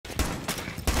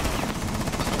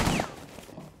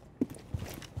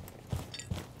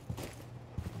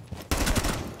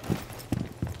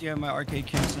Yeah, my arcade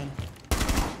Kingston.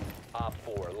 Op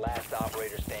 4, last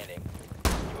operator standing.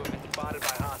 You have been spotted by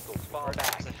hostiles. Fall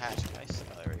back. There's a hatch. Nice.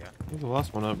 Oh, there we go. Who's the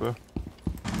last one up, bro?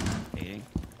 Hating.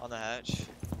 On the hatch.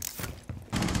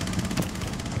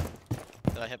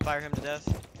 Did I hip fire him to death?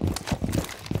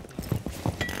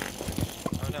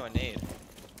 Oh no, a nade.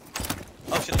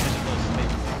 Oh shit, there's a close.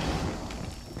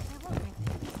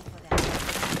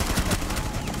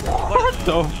 What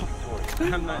the?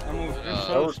 I'm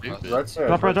So stupid.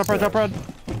 Drop red, drop red, drop red.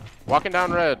 Walking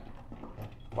down red.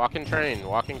 Walking train,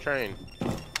 walking train.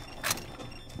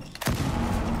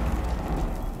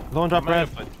 Low and drop red.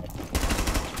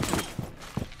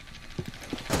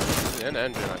 In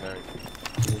engine, I think.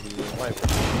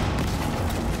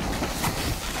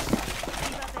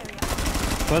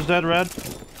 Flash dead, red.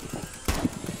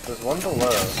 There's one below.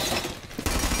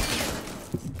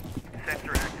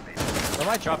 I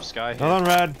might drop Sky. Another one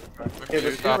red. Okay,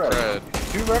 there's two Stop red. red.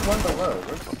 Two red, one below.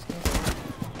 Where's this?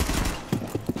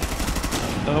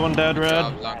 Another one dead,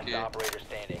 red. Last operator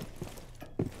standing.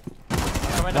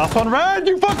 Last one red,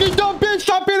 you fucking dumb bitch!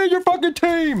 Stop beating your fucking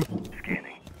team!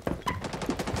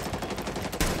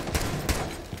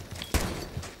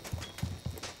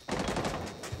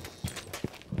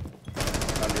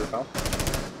 Under your belt.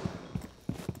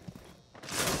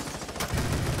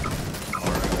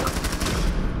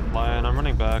 Lion, I'm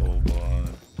running back. Okay,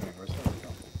 where's the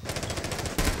belt?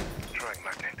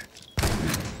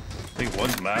 I think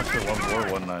one's max or 1-4,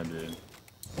 1-9,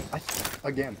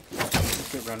 Again.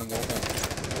 Just get random wall down.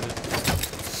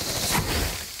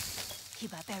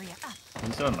 Keep that area up.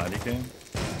 He's on 90 game.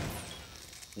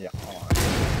 Yeah. Oh,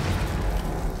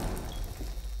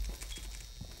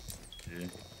 Yeah.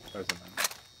 there's a man.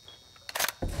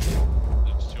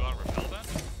 There's two on rappel then?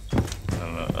 I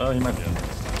don't know. Oh, he might be in.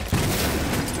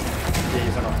 Yeah,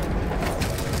 he's on off.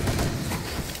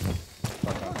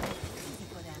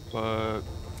 But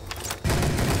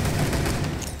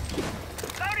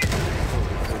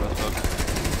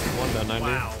one down 90.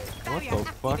 Wow. What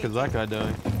the fuck is that guy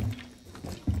doing?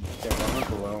 Yeah, one was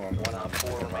below. One on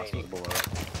 4 last was remaining. below.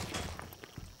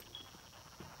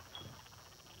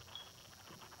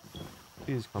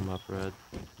 Please come up, red.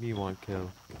 Me one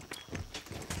kill.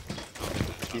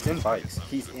 He's in bikes.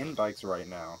 He's in bikes right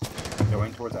now.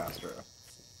 Going towards Astro.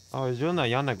 Oh, he's doing that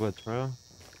Yana glitch, bro.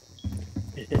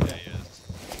 Yeah, he is.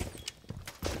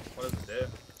 What does it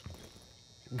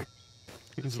do?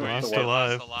 He's So you last stay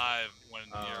alive. last alive when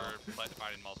you're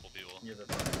fighting multiple people. Yeah,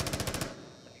 that's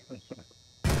oh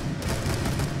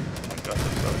my gosh,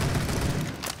 that sucks.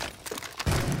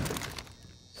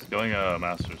 He's going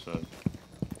master side.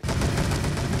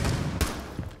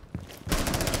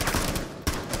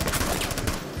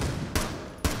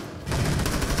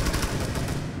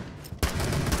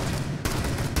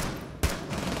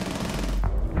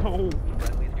 No.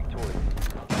 Friendly's victorious.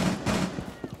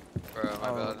 Bro,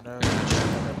 my bad. No.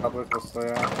 Public will stay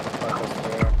out. Public will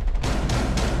stay out.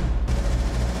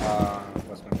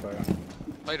 Westman stay out.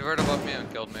 Played vert above me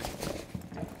and killed me.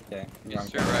 Okay. He's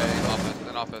to your right, in office,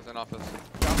 in office.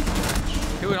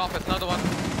 Two in office, another one.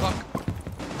 Fuck.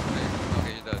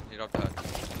 Okay, you're dead. You dropped that.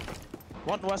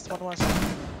 One west, one west.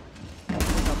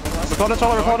 Record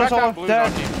solo, record solo. Blue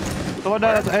Dead. donkey. Solo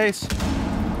dead, that's Ace.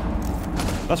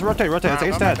 Let's rotate, rotate. That's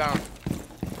Ace Down, dead. down.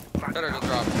 Better just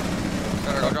drop.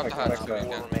 Better go drop the hatch. Okay, So you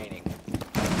 4 can. remaining.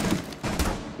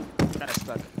 Kinda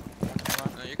stuck.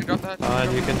 You can drop the hatch.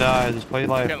 Fine, you can die. Just play You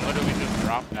life. can literally just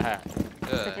drop the hat.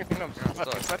 Yeah.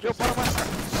 You're stuck.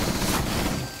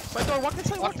 My door, walk this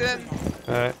way, walk Walked in.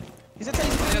 Alright. He's inside, On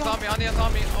the Azami, on the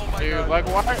Azami. Oh my Dude, god. like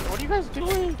what are you guys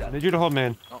doing? I need you to hold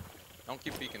man. Don't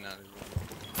keep peeking at it.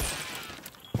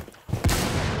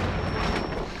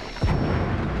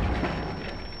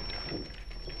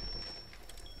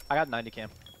 I got 90 cam.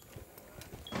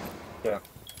 Yeah.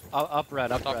 Up red,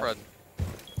 Top red.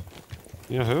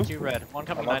 You know who? Two red. One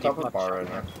coming I'm on 90. top of the bar right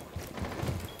now.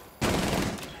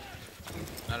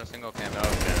 Not a single cam.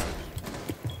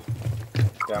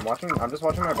 Yeah, I'm just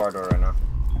watching my bar door right now.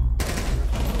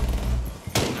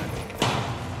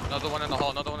 Another one in the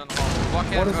hall, another one in the hall. Walk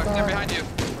in, What is walk in that? behind you.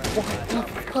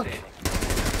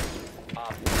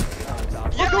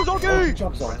 Yeah, go, Zonkey!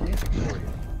 Jump, Zonkey.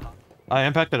 I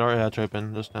impacted our hatch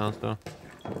open just now, so.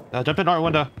 Jump in our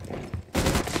window.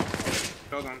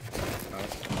 Killed him.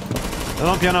 He's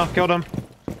on piano, killed him.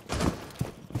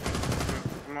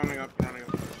 I'm running up, I'm running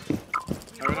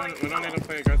up. We don't need to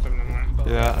play aggressive no more.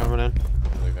 Yeah, I'm running.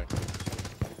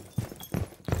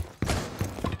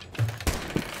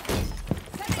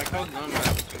 I killed none, man.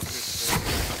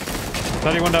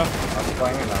 Steady window. I'm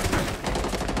playing it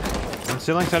now. I'm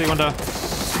sealing steady window.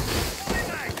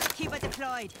 Keep it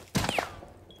deployed.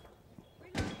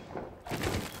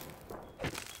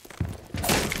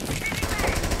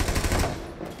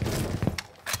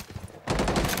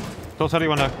 Close heady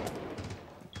window.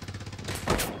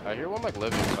 I hear one like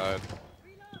live inside.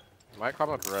 Might come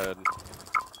up red.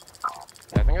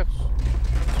 I think it's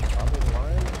probably the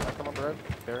line. Might come up red.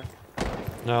 There.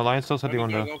 No, Lion still heady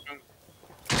window. Four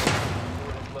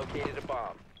has located a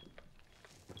bomb.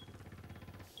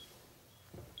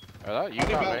 Oh, that you Let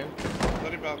it got belt. main.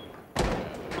 Let it belt.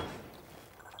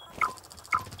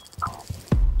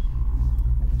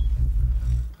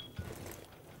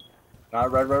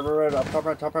 Red. Up top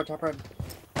red. Dead.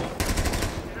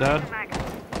 Yeah.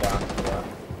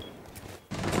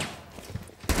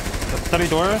 Steady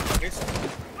door.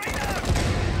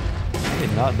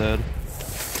 He's not dead.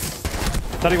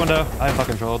 Steady window. I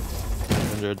fucking trolled.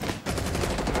 Injured.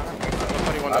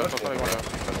 Somebody window.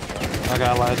 I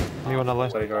got allied. Anyone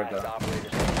allied? Steady door Last down. operator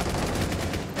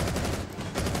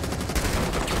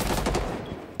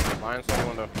standing. Lion steady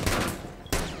window.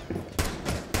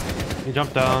 He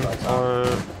jumped down, or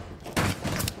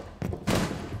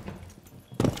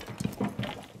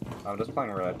I'm just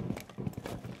playing red.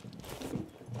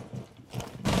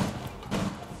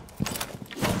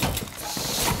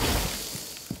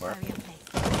 Where?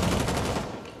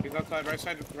 He's outside, right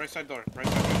side door.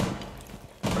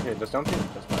 Okay, just don't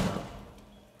peek. Just find out.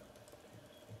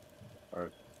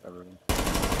 Or everything.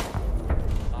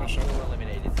 Op 4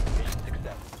 eliminated. Mission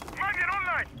success.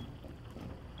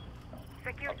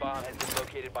 A bomb has been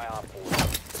located by Op 4.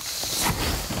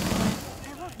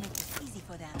 I won't make this easy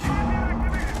for them.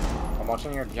 I'm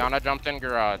watching your. Yana jumped in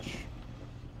garage.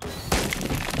 I'm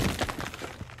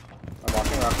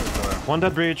watching Raptor's door. one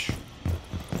dead breach. Is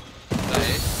that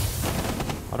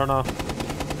A? I don't know.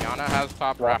 Yana has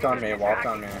top Walked on raptor. me. Walked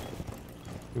on me.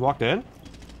 You walked in?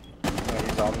 Yeah,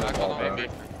 he's on the Back wall. on Though. Maybe.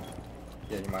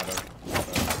 Yeah, you might have.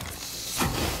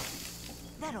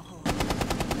 That'll hold.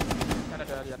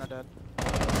 Yeah, not dead.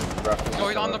 Oh,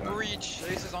 he's on the breach.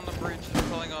 Ace is on the breach. He's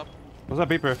pulling up. What's that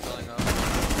beeper? Pulling up.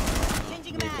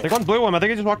 Changing mag. They one blew him. I think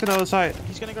he just walked to the other side.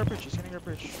 He's gonna go bridge.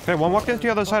 Okay, one walked into the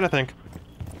other side, I think.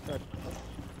 Good.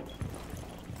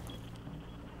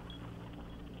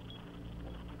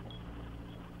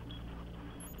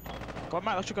 Go on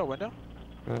my electrical window.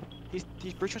 Good.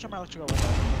 He's breaching on my electrical window.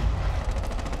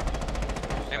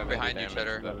 Him behind you,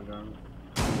 Cheddar.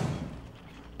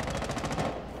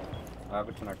 I have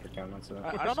a connector cam, that's it.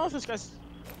 I don't know if this guy's.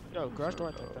 Yo, garage door.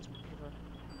 I think that's.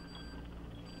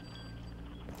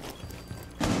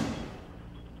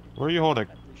 What are you holding?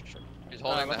 He's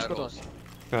holding the head electrical holes.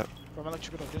 door. From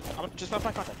electrical door. Just left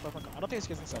my contact. I don't think this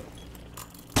guy's inside.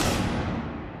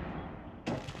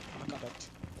 My contact.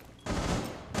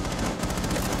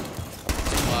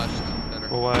 Flashed. Cheddar.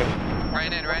 Go away.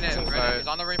 Right in. He's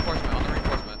on the reinforcement.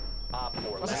 Op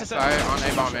 4 What's last this? Guy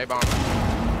on A-bomb.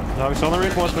 No, he's on the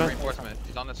reinforcement.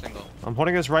 He's on the single. I'm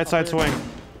holding his right side swing.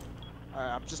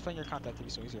 I'm just playing your contact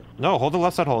if so easier. No, hold the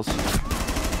left side holes.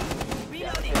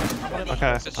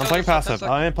 Okay, I'm playing passive.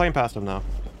 I am playing passive now.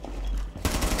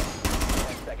 10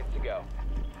 seconds to go.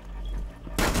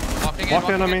 Walk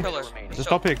in on me. Pillar. Just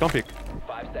don't peek, don't peek.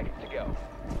 5 seconds to go.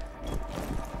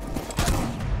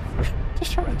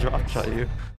 Just trying to drop shot you.